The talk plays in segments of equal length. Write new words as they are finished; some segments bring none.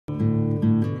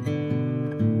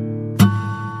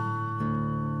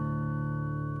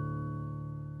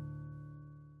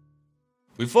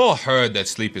We've all heard that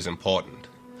sleep is important,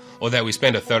 or that we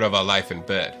spend a third of our life in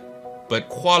bed. But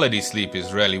quality sleep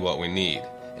is really what we need,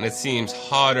 and it seems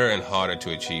harder and harder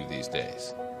to achieve these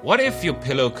days. What if your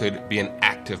pillow could be an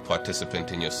active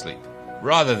participant in your sleep,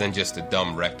 rather than just a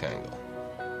dumb rectangle?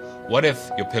 What if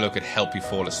your pillow could help you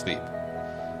fall asleep?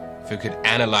 If it could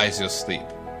analyze your sleep,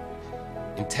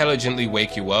 intelligently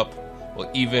wake you up, or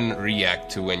even react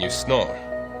to when you snore?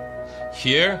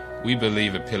 Here, we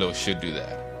believe a pillow should do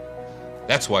that.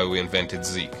 That's why we invented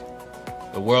Zeek,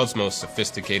 the world's most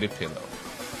sophisticated pillow.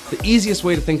 The easiest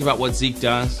way to think about what Zeek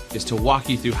does is to walk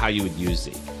you through how you would use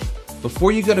Zeek.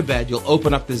 Before you go to bed, you'll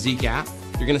open up the Zeek app.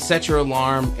 You're going to set your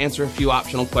alarm, answer a few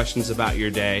optional questions about your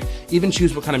day, even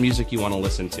choose what kind of music you want to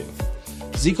listen to.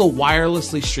 Zeek will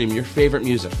wirelessly stream your favorite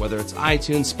music, whether it's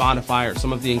iTunes, Spotify, or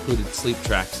some of the included sleep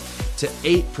tracks, to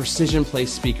 8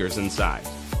 precision-placed speakers inside.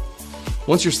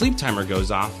 Once your sleep timer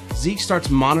goes off, Zeek starts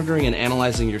monitoring and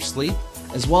analyzing your sleep,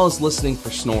 as well as listening for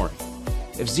snoring.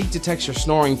 If Zeek detects you're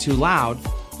snoring too loud,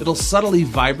 it'll subtly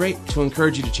vibrate to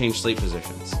encourage you to change sleep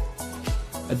positions.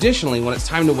 Additionally, when it's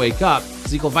time to wake up,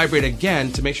 Zeek will vibrate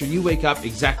again to make sure you wake up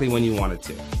exactly when you want it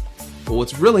to. But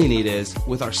what's really neat is,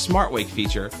 with our Smart Wake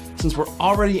feature, since we're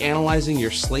already analyzing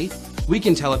your sleep, we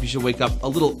can tell if you should wake up a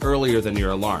little earlier than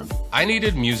your alarm. I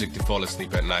needed music to fall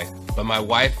asleep at night, but my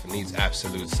wife needs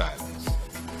absolute silence.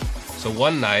 So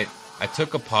one night, I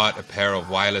took apart a pair of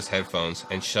wireless headphones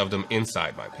and shoved them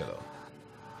inside my pillow.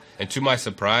 And to my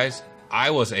surprise,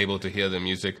 I was able to hear the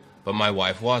music, but my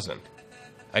wife wasn't.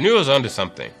 I knew I was onto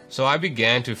something, so I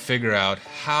began to figure out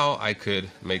how I could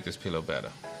make this pillow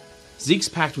better. Zeek's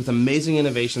packed with amazing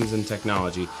innovations in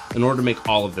technology in order to make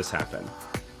all of this happen.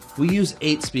 We use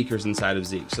 8 speakers inside of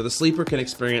Zeek, so the sleeper can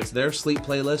experience their sleep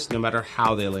playlist no matter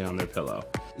how they lay on their pillow.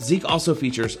 Zeek also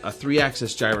features a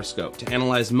 3-axis gyroscope to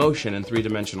analyze motion in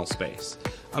 3-dimensional space.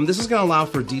 This is going to allow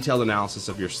for detailed analysis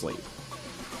of your sleep.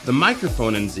 The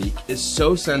microphone in Zeek is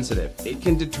so sensitive, it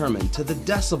can determine to the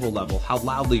decibel level how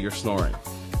loudly you're snoring.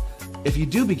 If you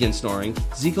do begin snoring,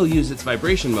 Zeek will use its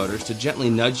vibration motors to gently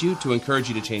nudge you to encourage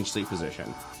you to change sleep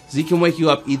position. Zeek can wake you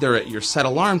up either at your set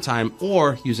alarm time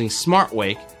or, using Smart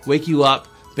Wake you up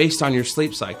based on your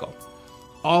sleep cycle.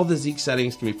 All the Zeek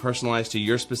settings can be personalized to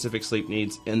your specific sleep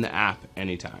needs in the app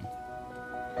anytime.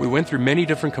 We went through many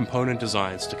different component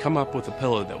designs to come up with a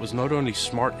pillow that was not only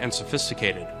smart and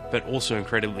sophisticated, but also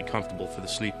incredibly comfortable for the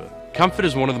sleeper. Comfort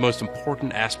is one of the most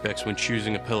important aspects when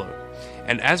choosing a pillow,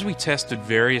 and as we tested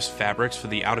various fabrics for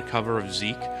the outer cover of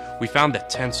Zeek, we found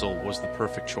that Tencel was the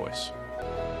perfect choice.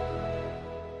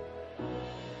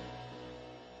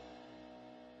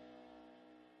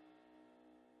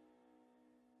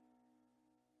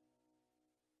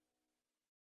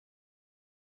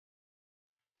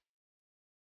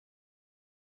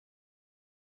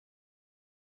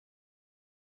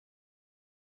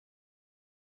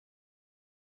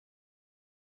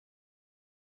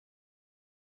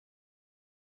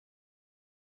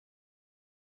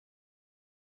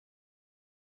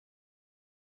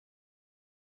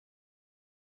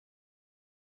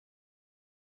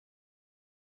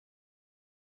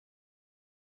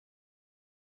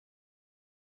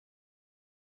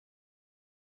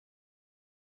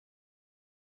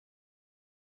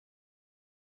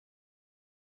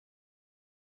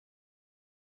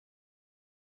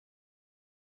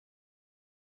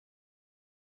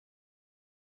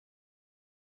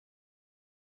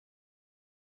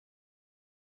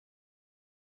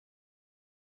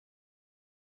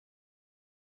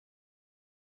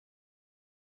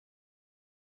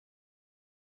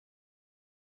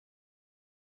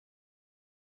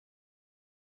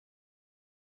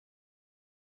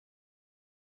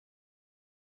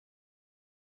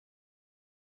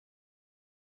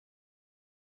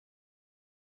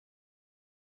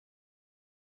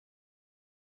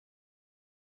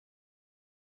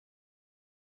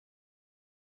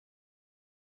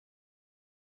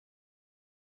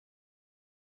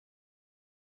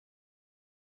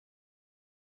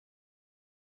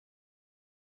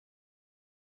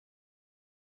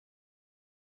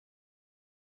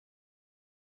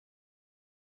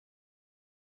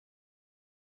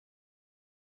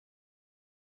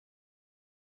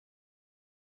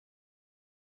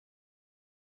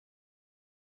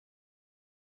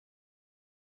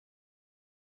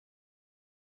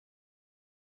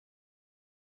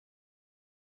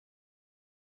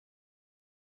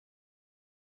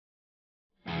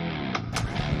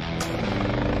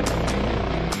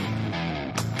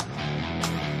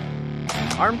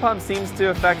 Arm pump seems to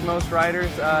affect most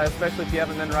riders, especially if you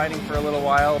haven't been riding for a little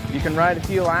while. You can ride a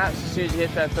few laps. As soon as you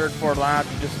hit that third, fourth lap,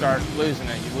 you just start losing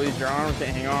it. You lose your arms,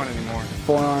 can't hang on anymore.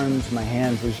 Forearms, my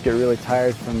hands, they just get really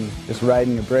tired from just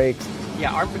riding the brakes.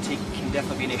 Yeah, arm fatigue can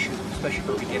definitely be an issue, especially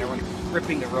for a beginner when you're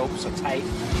gripping the rope so tight.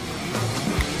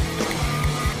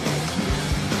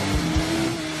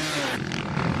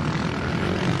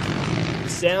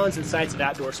 Sounds and sights of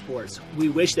outdoor sports. We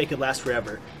wish they could last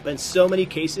forever, but in so many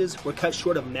cases, we're cut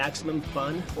short of maximum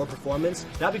fun or performance,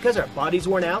 not because our body's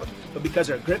worn out, but because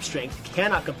our grip strength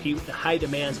cannot compete with the high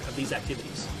demands of these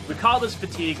activities. We call this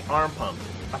fatigue arm pump,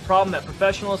 a problem that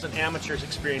professionals and amateurs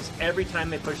experience every time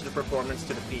they push their performance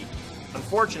to the peak.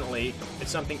 Unfortunately,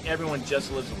 it's something everyone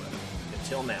just lives with,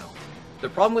 until now. The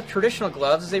problem with traditional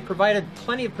gloves is they provided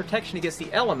plenty of protection against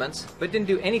the elements, but didn't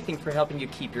do anything for helping you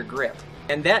keep your grip.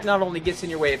 And that not only gets in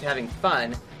your way of having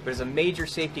fun, but is a major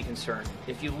safety concern.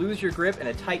 If you lose your grip in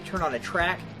a tight turn on a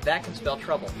track, that can spell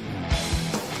trouble.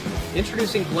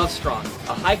 Introducing GloveStrong,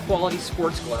 a high-quality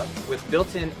sports glove with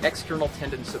built-in external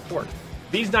tendon support.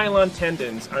 These nylon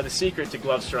tendons are the secret to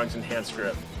GloveStrong's enhanced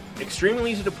grip.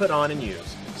 Extremely easy to put on and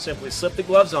use. Simply slip the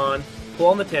gloves on, pull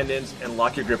on the tendons, and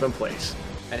lock your grip in place.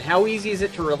 And how easy is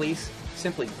it to release?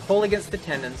 Simply pull against the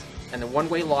tendons, and the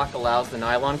one-way lock allows the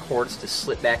nylon cords to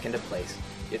slip back into place.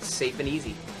 It's safe and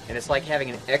easy, and it's like having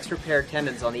an extra pair of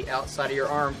tendons on the outside of your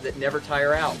arm that never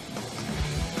tire out.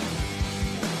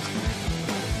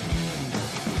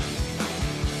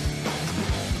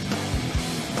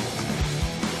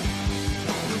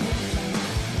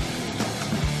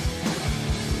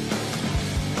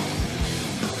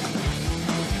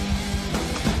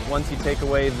 Once you take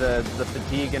away the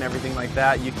fatigue and everything like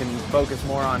that, you can focus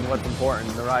more on what's important,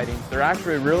 the riding. They're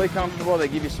actually really comfortable. They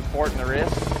give you support in the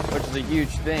wrist, which is a huge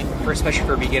thing. Especially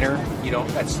for a beginner,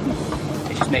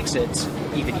 it just makes it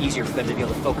even easier for them to be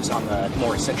able to focus on the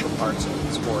more essential parts of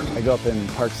the sport. I go up in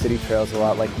Park City trails a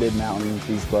lot, like mid-mountain.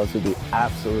 These gloves would be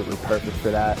absolutely perfect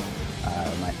for that.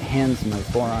 My hands and my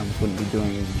forearms wouldn't be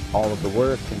doing all of the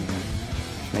work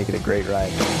and make it a great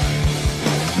ride.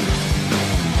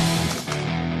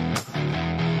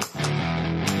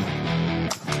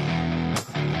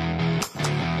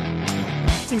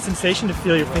 Sensation to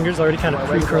feel your fingers already kind of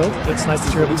pre-curled. It's nice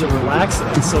that you're able to relax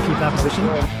and still keep that position.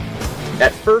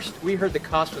 At first, we heard the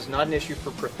cost was not an issue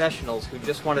for professionals who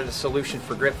just wanted a solution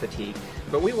for grip fatigue,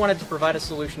 but we wanted to provide a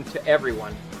solution to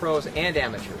everyone, pros and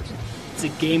amateurs. It's a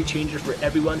game changer for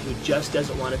everyone who just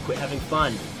doesn't want to quit having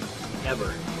fun,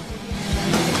 ever.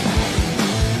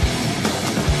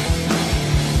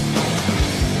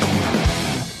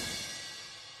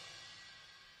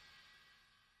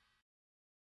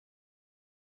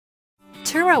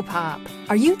 Turopop.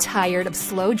 Are you tired of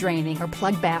slow draining or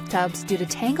plugged bathtubs due to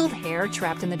tangled hair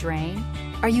trapped in the drain?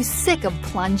 Are you sick of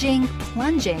plunging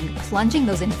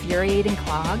those infuriating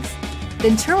clogs?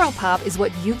 Then Turopop is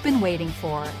what you've been waiting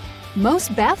for.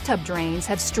 Most bathtub drains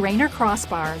have strainer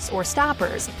crossbars or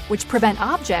stoppers, which prevent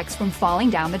objects from falling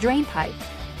down the drain pipe.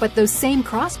 But those same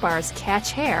crossbars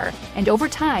catch hair and over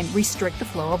time restrict the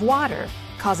flow of water,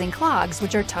 causing clogs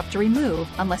which are tough to remove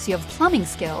unless you have plumbing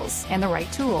skills and the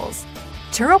right tools.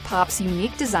 Turopop's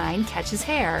unique design catches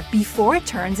hair before it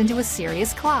turns into a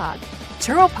serious clog.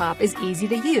 Turopop is easy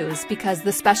to use because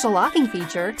the special locking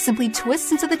feature simply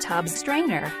twists into the tub's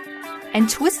strainer and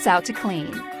twists out to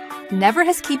clean. Never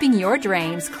has keeping your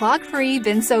drains clog-free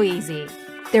been so easy.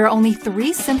 There are only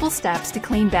 3 simple steps to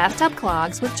clean bathtub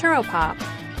clogs with Turopop.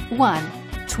 1.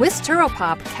 Twist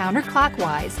Turopop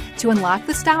counterclockwise to unlock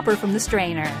the stopper from the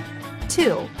strainer.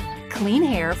 2. Clean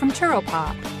hair from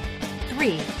Turopop.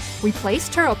 3. Replace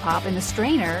Turopop in the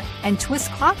strainer and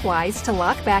twist clockwise to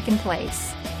lock back in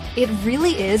place. It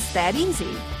really is that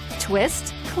easy.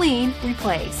 Twist, clean,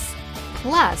 replace.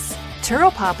 Plus,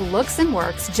 Turopop looks and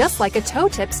works just like a toe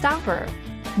tip stopper.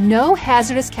 No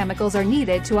hazardous chemicals are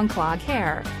needed to unclog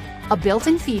hair. A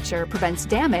built-in feature prevents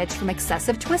damage from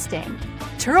excessive twisting.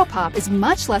 Turopop is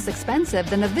much less expensive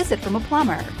than a visit from a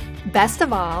plumber. Best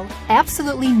of all,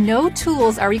 absolutely no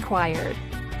tools are required.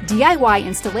 DIY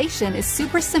installation is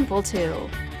super simple too.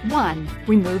 1.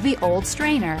 Remove the old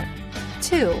strainer.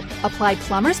 2. Apply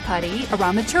plumber's putty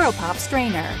around the Turopop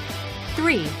strainer.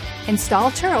 3.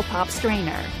 Install Turopop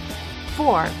strainer.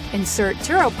 4. Insert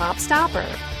Turopop stopper.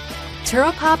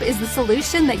 Turopop is the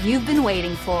solution that you've been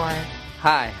waiting for.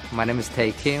 Hi, my name is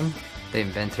Tae Kim, the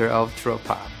inventor of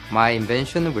Turopop. My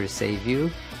invention will save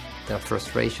you the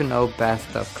frustration of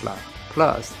bathtub clog,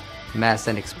 plus mess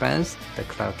and expense the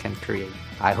clog can create.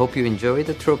 I hope you enjoy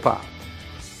the Turopop.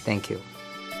 Thank you.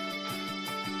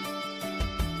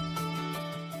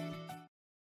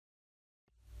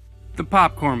 The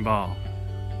popcorn ball.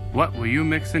 What will you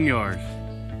mix in yours?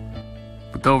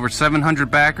 With over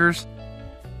 700 backers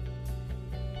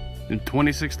and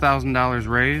 $26,000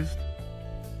 raised,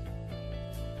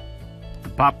 the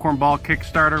Popcorn Ball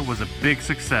Kickstarter was a big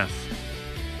success.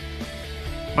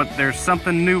 But there's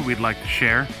something new we'd like to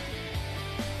share.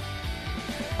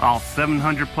 All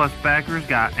 700 plus backers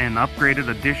got an upgraded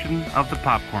edition of the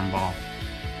Popcorn Ball.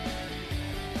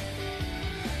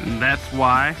 And that's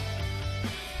why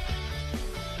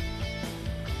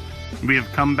we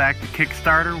have come back to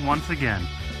Kickstarter once again.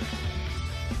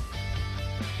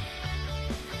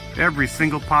 Every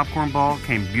single popcorn ball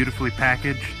came beautifully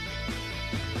packaged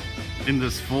in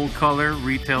this full color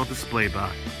retail display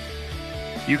box.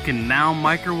 You can now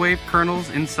microwave kernels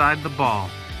inside the ball.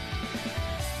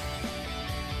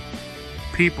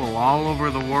 People all over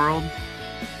the world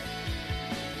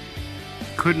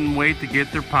couldn't wait to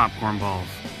get their popcorn balls.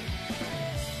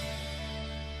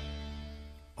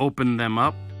 Open them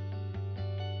up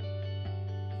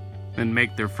and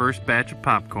make their first batch of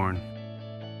popcorn.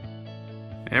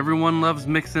 Everyone loves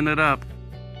mixing it up.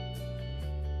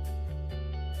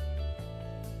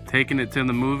 Taking it to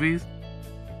the movies.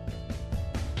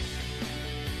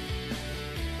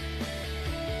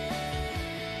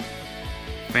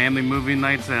 Family movie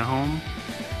nights at home.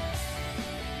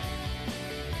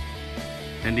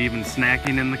 And even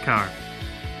snacking in the car.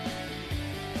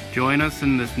 Join us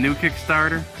in this new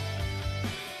Kickstarter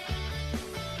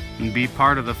and be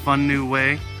part of the fun new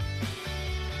way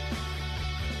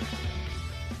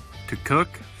to cook,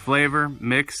 flavor,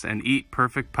 mix, and eat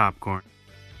perfect popcorn.